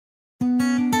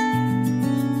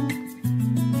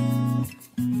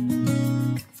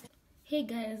Hey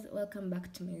guys, welcome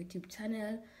back to my YouTube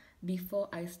channel. Before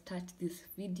I start this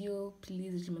video,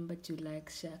 please remember to like,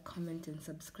 share, comment and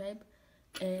subscribe.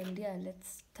 And yeah,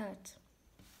 let's start.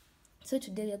 So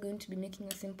today we are going to be making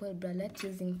a simple bralette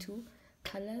using two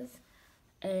colors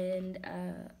and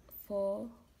a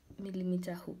 4mm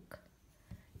hook.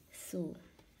 So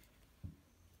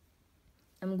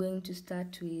I'm going to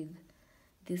start with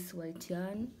this white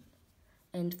yarn,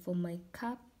 and for my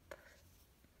cap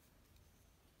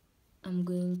I'm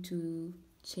going to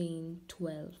chain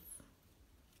 12.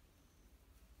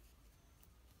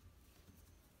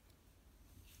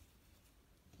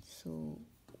 So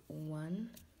 1,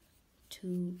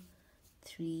 2,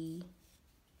 3,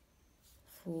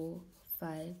 4,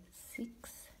 5,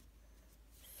 6,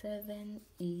 7,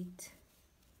 8,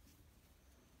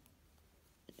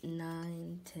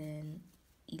 9, 10,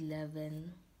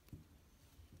 11,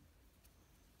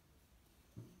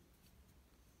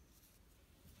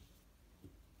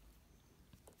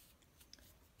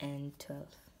 and 12.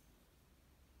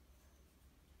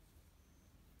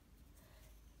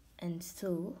 And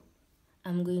so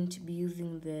I'm going to be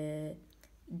using the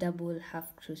double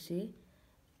half crochet,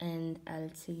 and I'll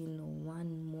chain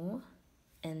one more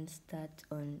and start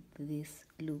on this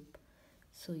loop.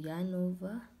 So yarn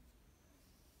over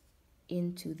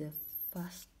into the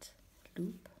first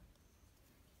loop,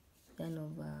 yarn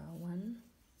over one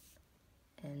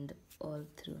and all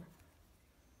through.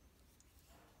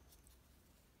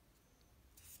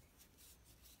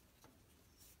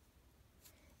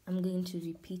 I'm going to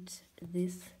repeat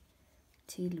this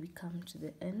till we come to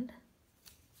the end.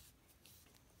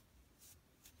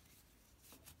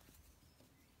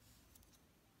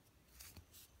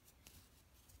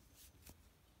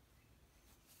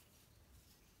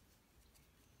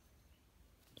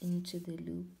 Into the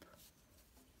loop,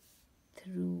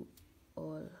 through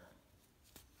all.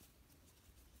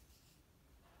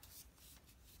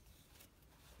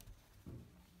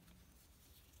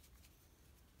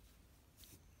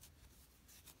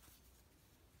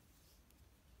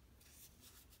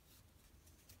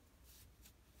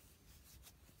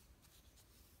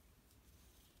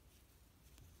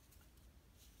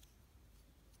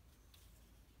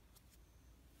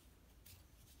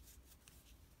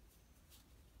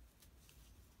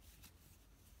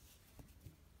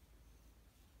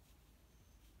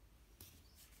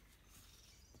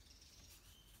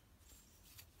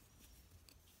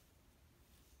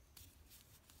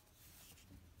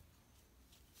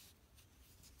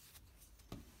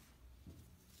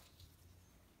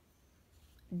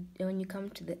 When you come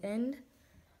to the end,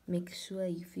 make sure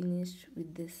you finish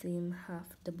with the same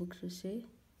half double crochet.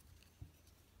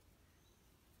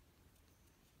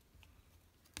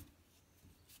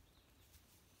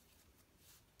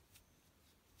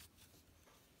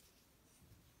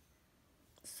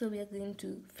 So we are going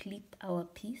to flip our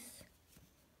piece,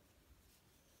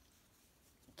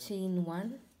 chain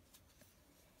one,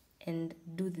 and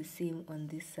do the same on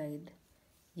this side.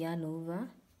 Yarn over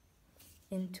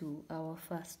into our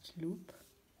first loop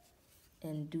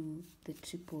and do the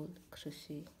triple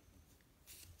crochet,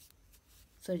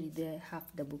 sorry, the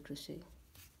half double crochet.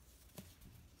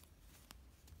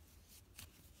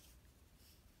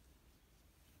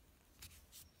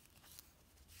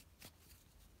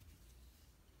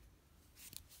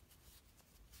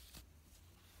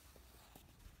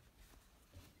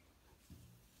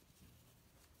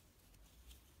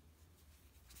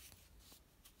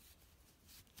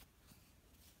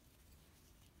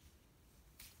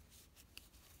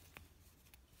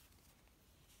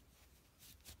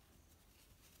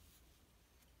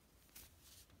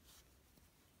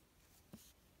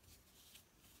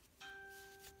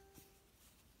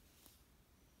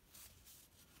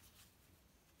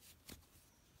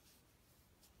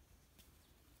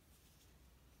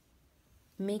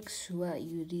 Make sure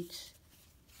you reach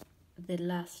the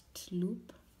last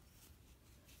loop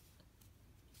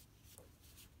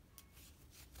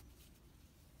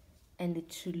and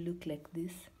it should look like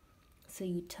this. So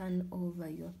you turn over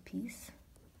your piece,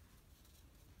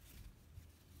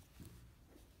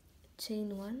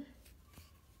 chain one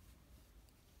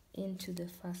into the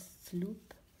first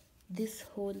loop. This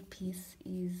whole piece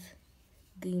is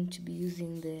going to be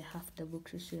using the half double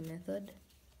crochet method.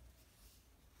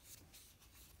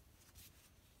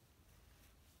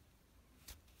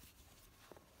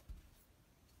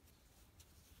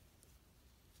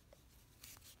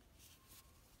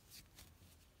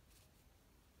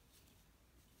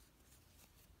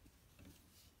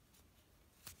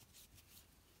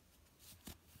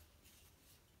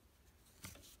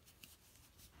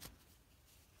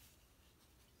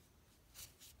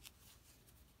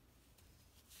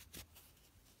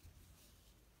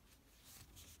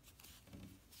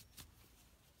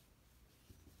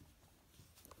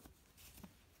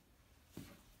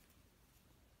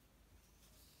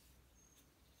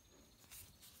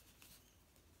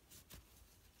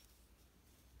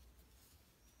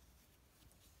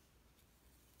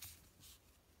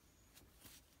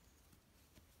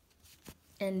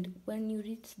 And when you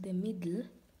reach the middle,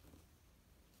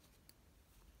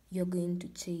 you're going to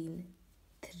chain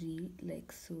 3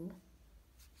 like so.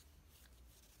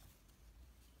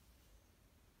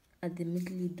 At the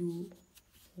middle you do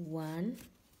 1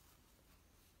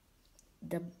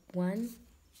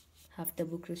 half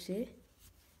double crochet,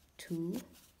 2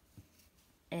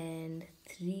 and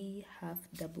 3 half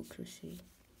double crochet.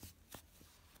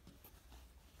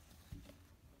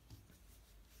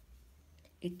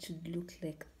 It should look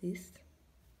like this.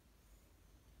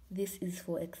 This is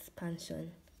for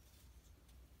expansion.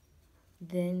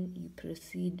 Then you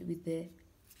proceed with the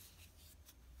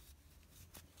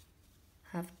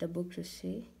half double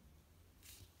crochet,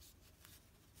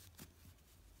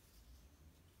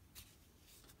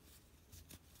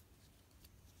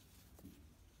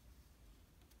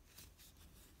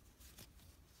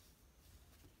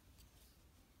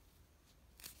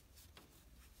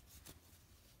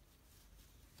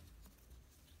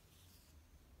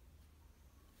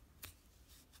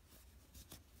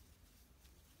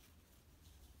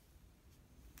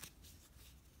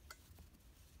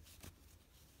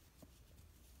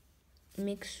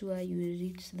 make sure you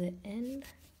reach the end.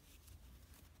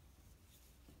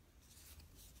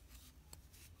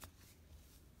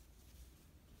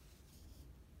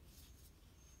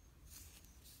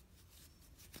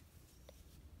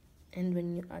 And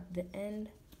when you're at the end,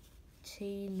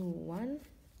 chain 1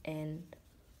 and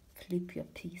flip your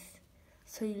piece.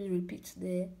 So you repeat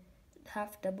the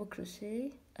half double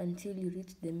crochet until you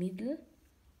reach the middle,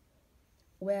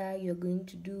 where you're going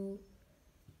to do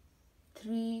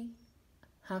 3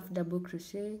 half double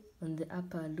crochet on the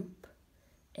upper loop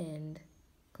and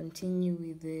continue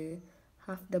with the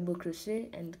half double crochet,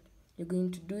 and you're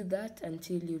going to do that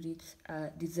until you reach a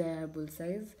desirable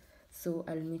size. So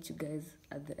I'll meet you guys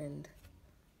at the end.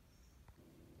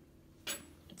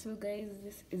 So guys,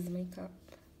 this is my cup,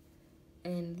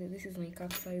 and this is my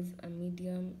cup size, a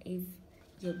medium. If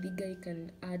you're bigger you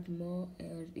can add more,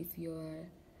 or if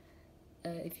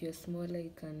you're smaller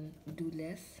you can do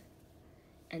less.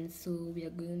 And so we are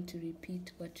going to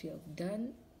repeat what we have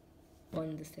done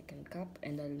on the second cup,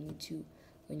 and I'll meet you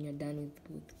when you're done with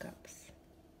both cups.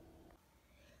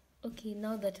 Okay,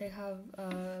 now that I have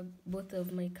both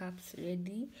of my cups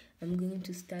ready, I'm going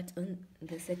to start on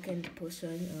the second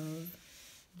portion of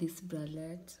this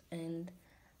bralette, and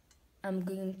I'm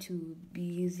going to be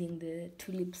using the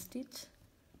tulip stitch,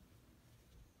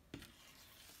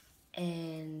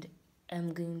 and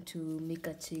I'm going to make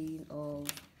a chain of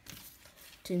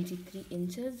 23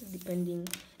 inches.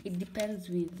 It depends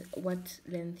with what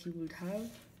length you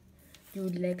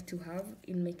would like to have.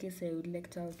 In my case, I would like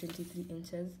to have 23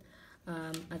 inches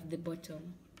at the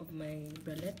bottom of my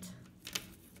bralette.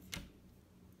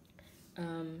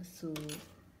 So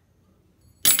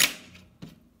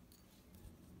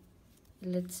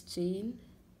let's chain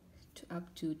to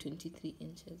up to 23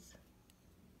 inches.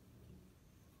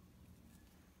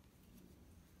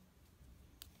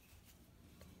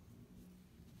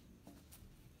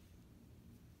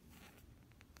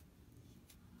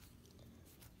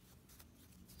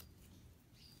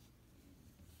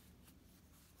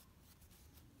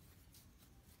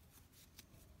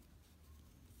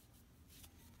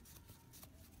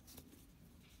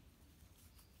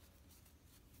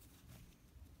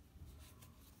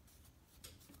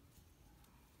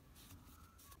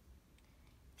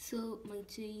 So my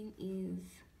chain is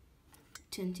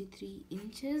 23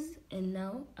 inches, and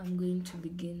now I'm going to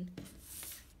begin.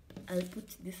 I'll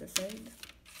put this aside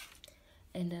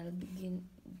and I'll begin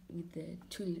with the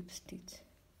tulip stitch.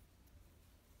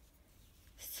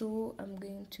 So I'm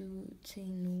going to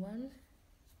chain 1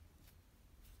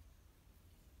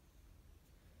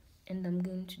 and I'm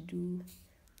going to do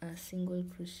a single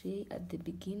crochet at the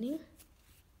beginning,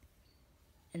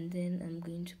 and then I'm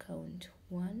going to count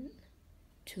 1,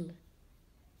 2,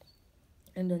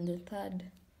 and on the third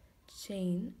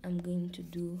chain I'm going to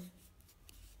do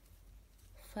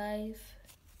 5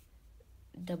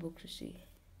 double crochet.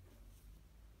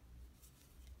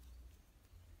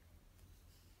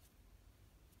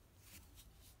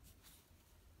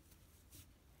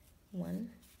 1,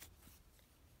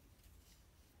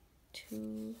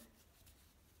 2,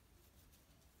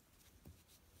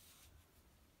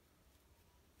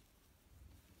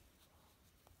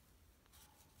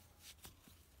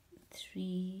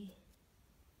 3,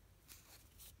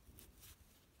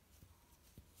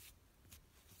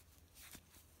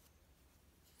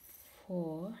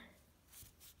 4,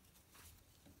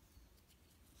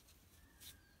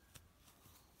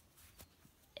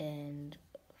 and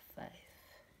 5.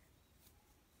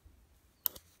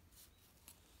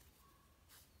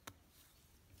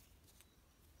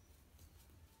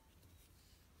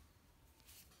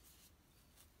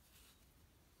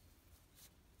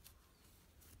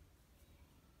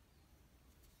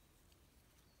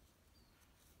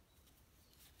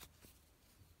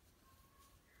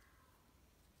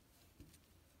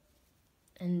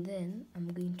 then I'm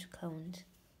going to count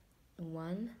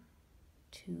 1,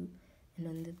 2, and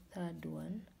on the third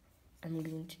one I'm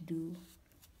going to do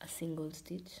a single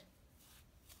stitch,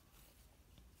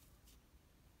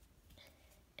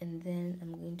 and then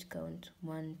I'm going to count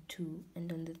 1, 2,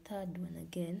 and on the third one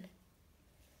again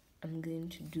I'm going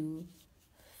to do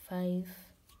 5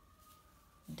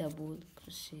 double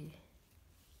crochet.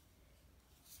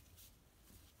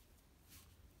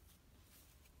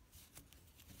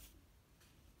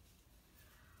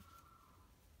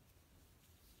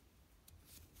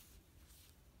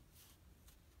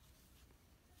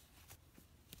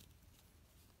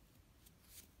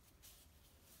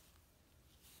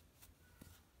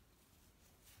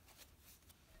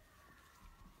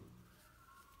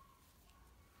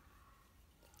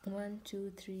 One,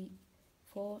 2, 3,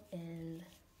 4, and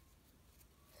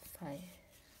 5.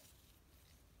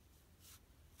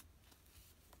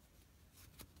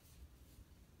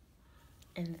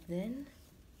 And then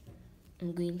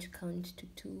I'm going to count to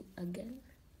 2 again.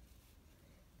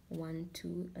 1,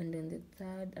 2, and then the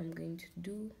third I'm going to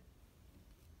do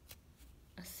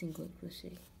a single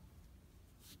crochet.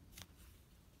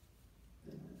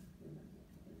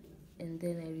 And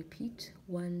then I repeat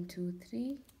 1, 2,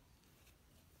 3,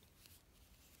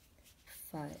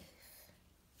 5.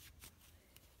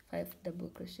 5 double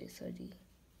crochet, sorry.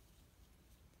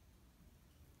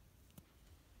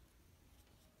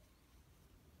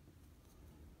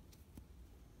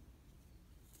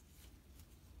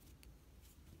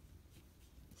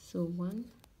 So 1,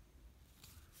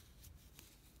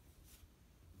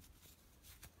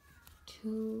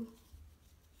 2,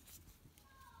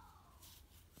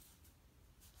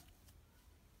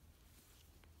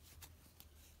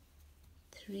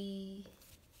 3,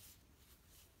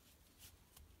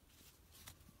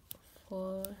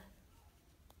 4,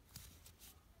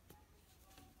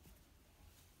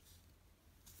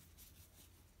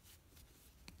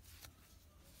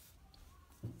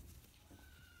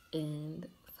 and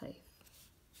 5.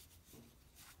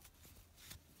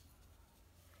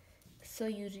 So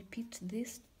you repeat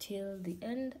this till the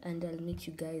end, and I'll meet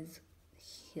you guys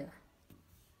here.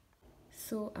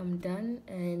 So I'm done,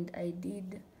 and I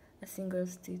did a single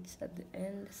stitch at the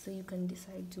end, so you can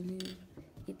decide to leave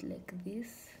it like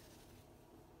this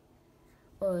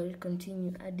or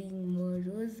continue adding more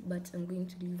rows, but I'm going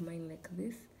to leave mine like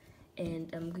this, and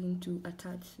I'm going to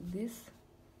attach this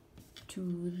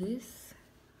to this,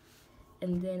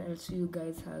 and then I'll show you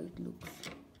guys how it looks.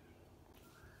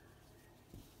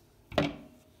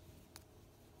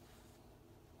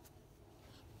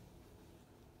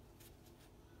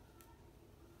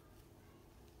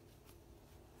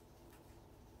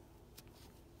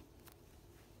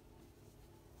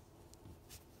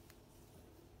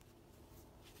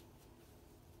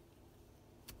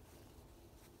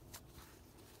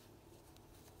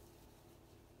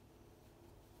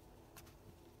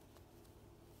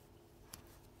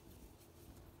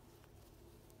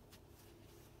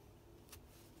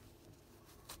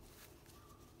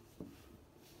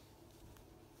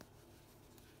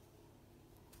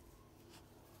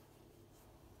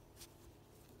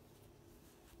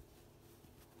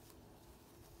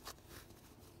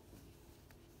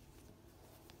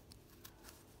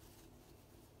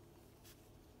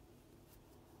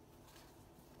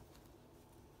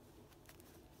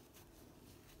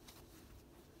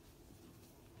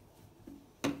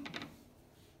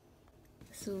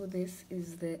 So this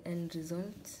is the end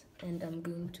result, and I'm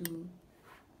going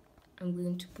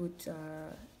to put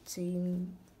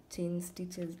chain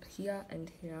stitches here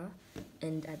and here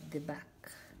and at the back.